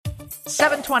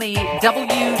720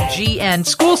 WGN.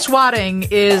 School swatting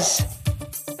is,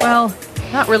 well,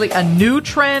 not really a new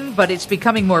trend, but it's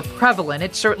becoming more prevalent.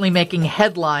 It's certainly making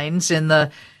headlines in the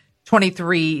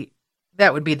 23,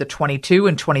 that would be the 22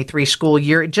 and 23 school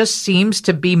year. It just seems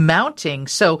to be mounting.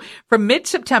 So from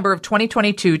mid-September of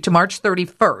 2022 to March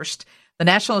 31st, the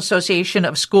National Association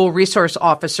of School Resource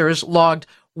Officers logged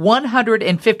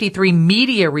 153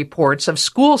 media reports of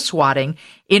school swatting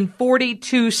in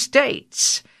 42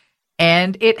 states.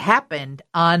 And it happened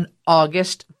on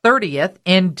August 30th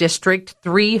in District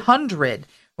 300.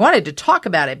 I wanted to talk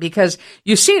about it because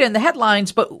you see it in the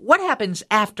headlines, but what happens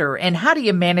after and how do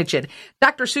you manage it?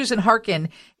 Dr. Susan Harkin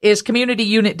is Community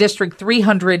Unit District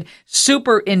 300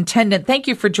 Superintendent. Thank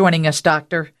you for joining us,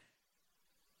 Doctor.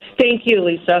 Thank you,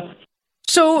 Lisa.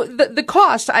 So the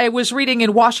cost, I was reading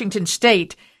in Washington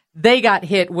State, they got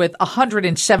hit with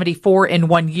 174 in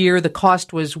 1 year. The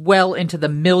cost was well into the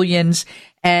millions.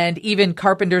 And even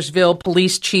Carpentersville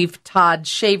Police Chief Todd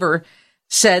Shaver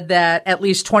said that at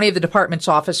least 20 of the department's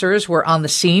officers were on the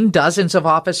scene, dozens of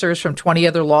officers from 20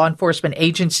 other law enforcement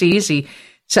agencies. He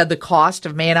said the cost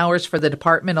of man hours for the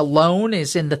department alone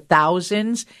is in the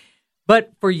thousands.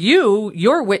 But for you,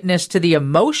 you're witness to the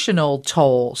emotional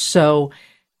toll. So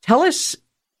tell us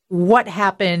what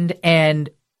happened and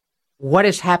what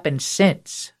has happened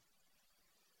since.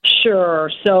 Sure.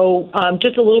 So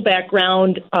just a little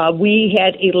background. We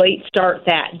had a late start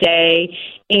that day,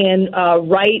 and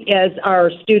right as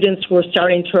our students were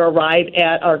starting to arrive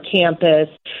at our campus,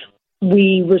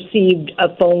 we received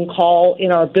a phone call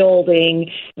in our building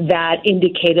that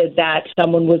indicated that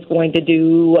someone was going to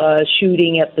do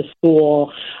shooting at the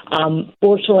school.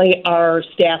 Fortunately, our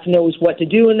staff knows what to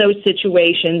do in those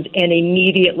situations and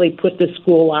immediately put the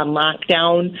school on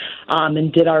lockdown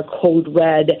and did our code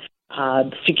red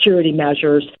security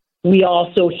measures. We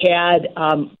also had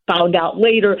found out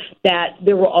later that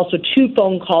there were also two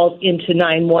phone calls into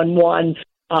 911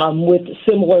 with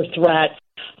similar threats.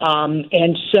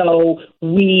 And so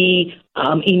we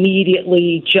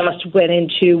immediately just went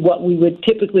into what we would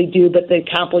typically do, but the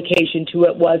complication to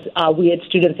it was we had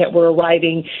students that were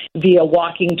arriving via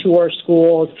walking to our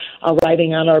schools,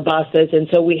 arriving on our buses, and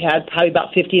so we had probably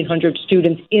about 1,500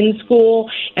 students in school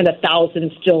and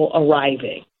 1,000 still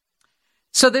arriving.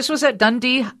 So this was at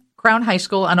Dundee Crown High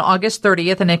School on August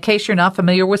 30th. And in case you're not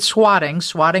familiar with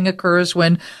swatting occurs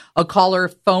when a caller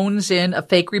phones in a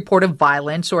fake report of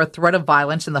violence or a threat of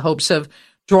violence in the hopes of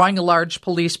drawing a large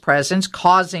police presence,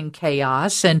 causing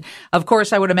chaos. And of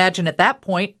course, I would imagine at that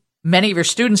point, many of your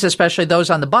students, especially those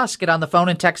on the bus, get on the phone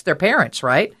and text their parents,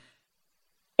 right?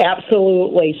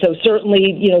 Absolutely. So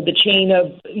certainly, the chain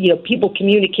of, people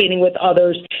communicating with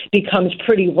others becomes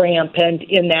pretty rampant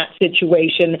in that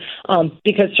situation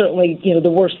because certainly, the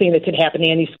worst thing that could happen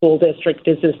in any school district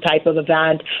is this type of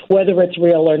event, whether it's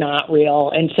real or not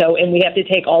real. And we have to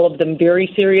take all of them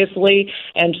very seriously.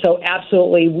 And so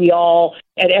absolutely, we all,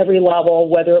 at every level,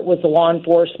 whether it was the law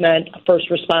enforcement, first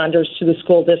responders to the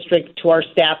school district, to our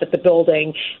staff at the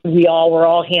building, we all were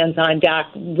all hands on deck,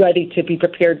 ready to be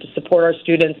prepared to support our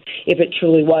students if it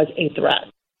truly was a threat.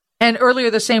 And earlier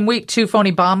the same week, 2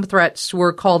 phony bomb threats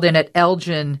were called in at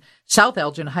South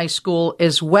Elgin High School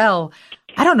as well.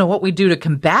 I don't know what we do to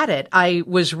combat it. I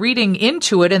was reading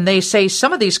into it, and they say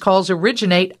some of these calls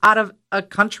originate out of a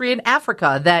country in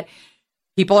Africa, that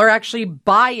people are actually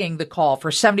buying the call for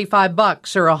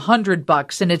 $75 or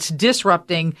 $100, and it's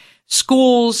disrupting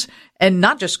schools, and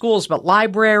not just schools, but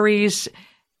libraries.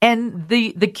 And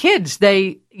the kids,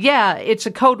 it's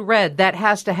a code red that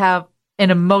has to have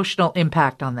an emotional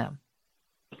impact on them.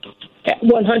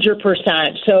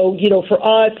 100%. So, for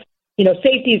us,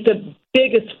 safety is the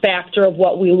biggest factor of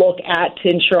what we look at to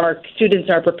ensure our students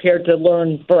are prepared to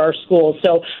learn for our schools.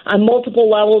 So on multiple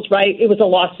levels, right, it was a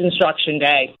lost instruction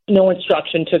day. No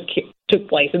instruction took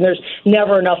place, and there's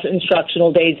never enough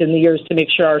instructional days in the years to make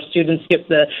sure our students get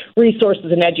the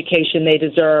resources and education they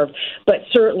deserve. But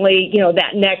certainly,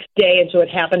 that next day, and so it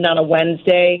happened on a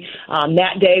Wednesday,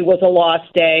 that day was a lost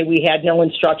day. We had no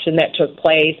instruction that took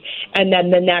place. And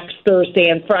then the next Thursday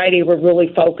and Friday, we're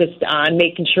really focused on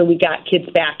making sure we got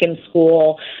kids back in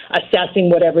school,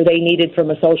 assessing whatever they needed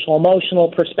from a social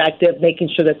emotional perspective, making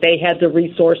sure that they had the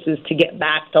resources to get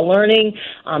back to learning.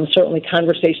 Certainly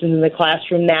conversations in the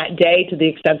classroom that day, to the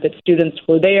extent that students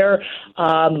were there.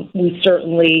 We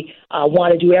certainly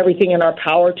want to do everything in our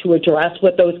power to address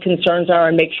what those concerns are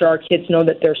and make sure our kids know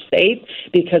that they're safe,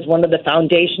 because one of the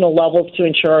foundational levels to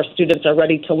ensure our students are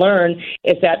ready to learn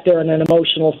is that they're in an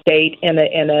emotional state and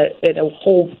a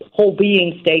whole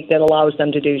being state that allows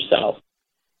them to do so.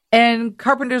 And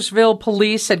Carpentersville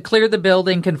police had cleared the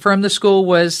building, confirmed the school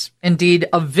was indeed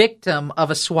a victim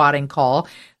of a swatting call.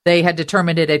 They had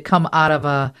determined it had come out of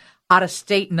a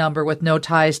out-of-state number with no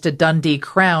ties to Dundee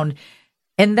Crown.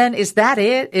 And then is that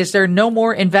it? Is there no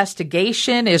more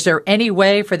investigation? Is there any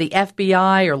way for the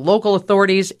FBI or local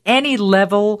authorities, any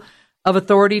level of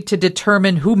authority, to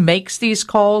determine who makes these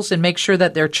calls and make sure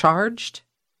that they're charged?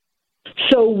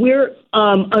 So we're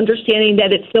understanding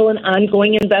that it's still an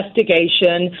ongoing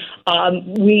investigation.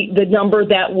 The number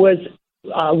that was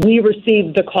we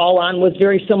received the call on was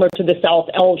very similar to the South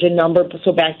Elgin number.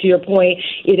 So back to your point,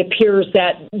 it appears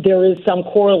that there is some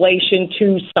correlation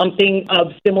to something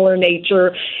of similar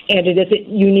nature, and it isn't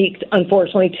unique,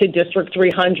 unfortunately, to District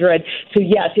 300. So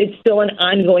yes, it's still an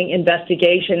ongoing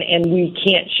investigation, and we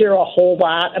can't share a whole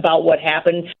lot about what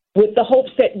happened, with the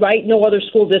hopes that, right, no other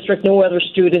school district, no other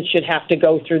students should have to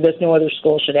go through this, no other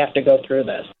school should have to go through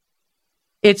this.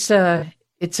 It's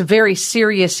a very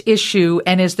serious issue.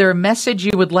 And is there a message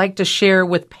you would like to share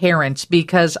with parents?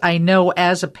 Because I know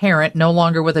as a parent, no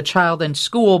longer with a child in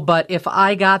school, but if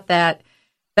I got that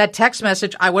text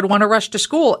message, I would want to rush to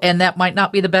school, and that might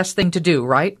not be the best thing to do,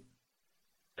 right?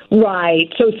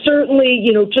 Right. So certainly,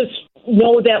 just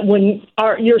know that when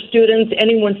your students,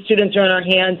 anyone's students are in our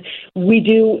hands, we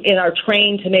do and are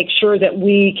trained to make sure that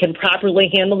we can properly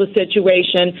handle the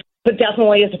situation. But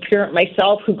definitely as a parent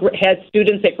myself who had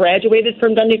students that graduated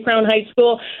from Dundee Crown High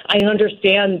School, I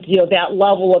understand, that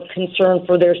level of concern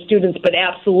for their students. But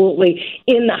absolutely,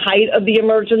 in the height of the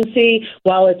emergency,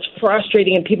 while it's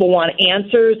frustrating and people want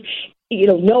answers,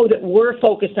 know that we're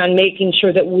focused on making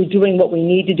sure that we're doing what we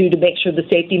need to do to make sure the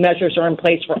safety measures are in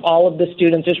place for all of the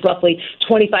students. There's roughly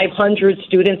 2,500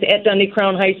 students at Dundee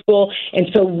Crown High School, and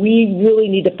so we really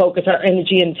need to focus our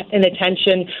energy and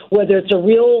attention, whether it's a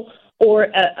real or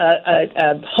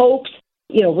a hoax,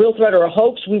 real threat or a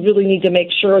hoax. We really need to make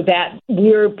sure that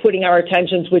we're putting our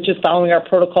attentions, which is following our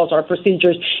protocols, our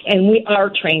procedures, and we are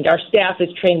trained. Our staff is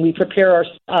trained. We prepare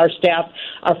our staff,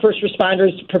 our first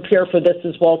responders prepare for this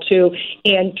as well, too,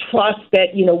 and trust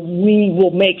that, we will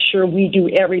make sure we do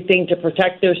everything to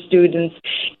protect their students.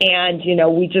 And,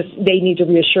 they need to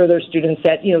reassure their students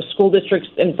that, school districts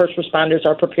and first responders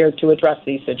are prepared to address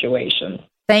these situations.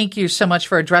 Thank you so much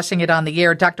for addressing it on the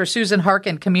air. Dr. Susan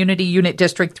Harkin, Community Unit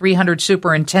District 300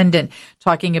 Superintendent,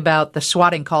 talking about the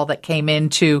swatting call that came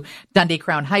into Dundee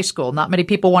Crown High School. Not many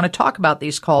people want to talk about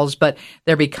these calls, but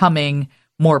they're becoming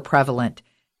more prevalent.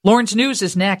 Lauren's News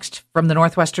is next from the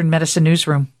Northwestern Medicine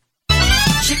Newsroom.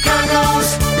 Chicago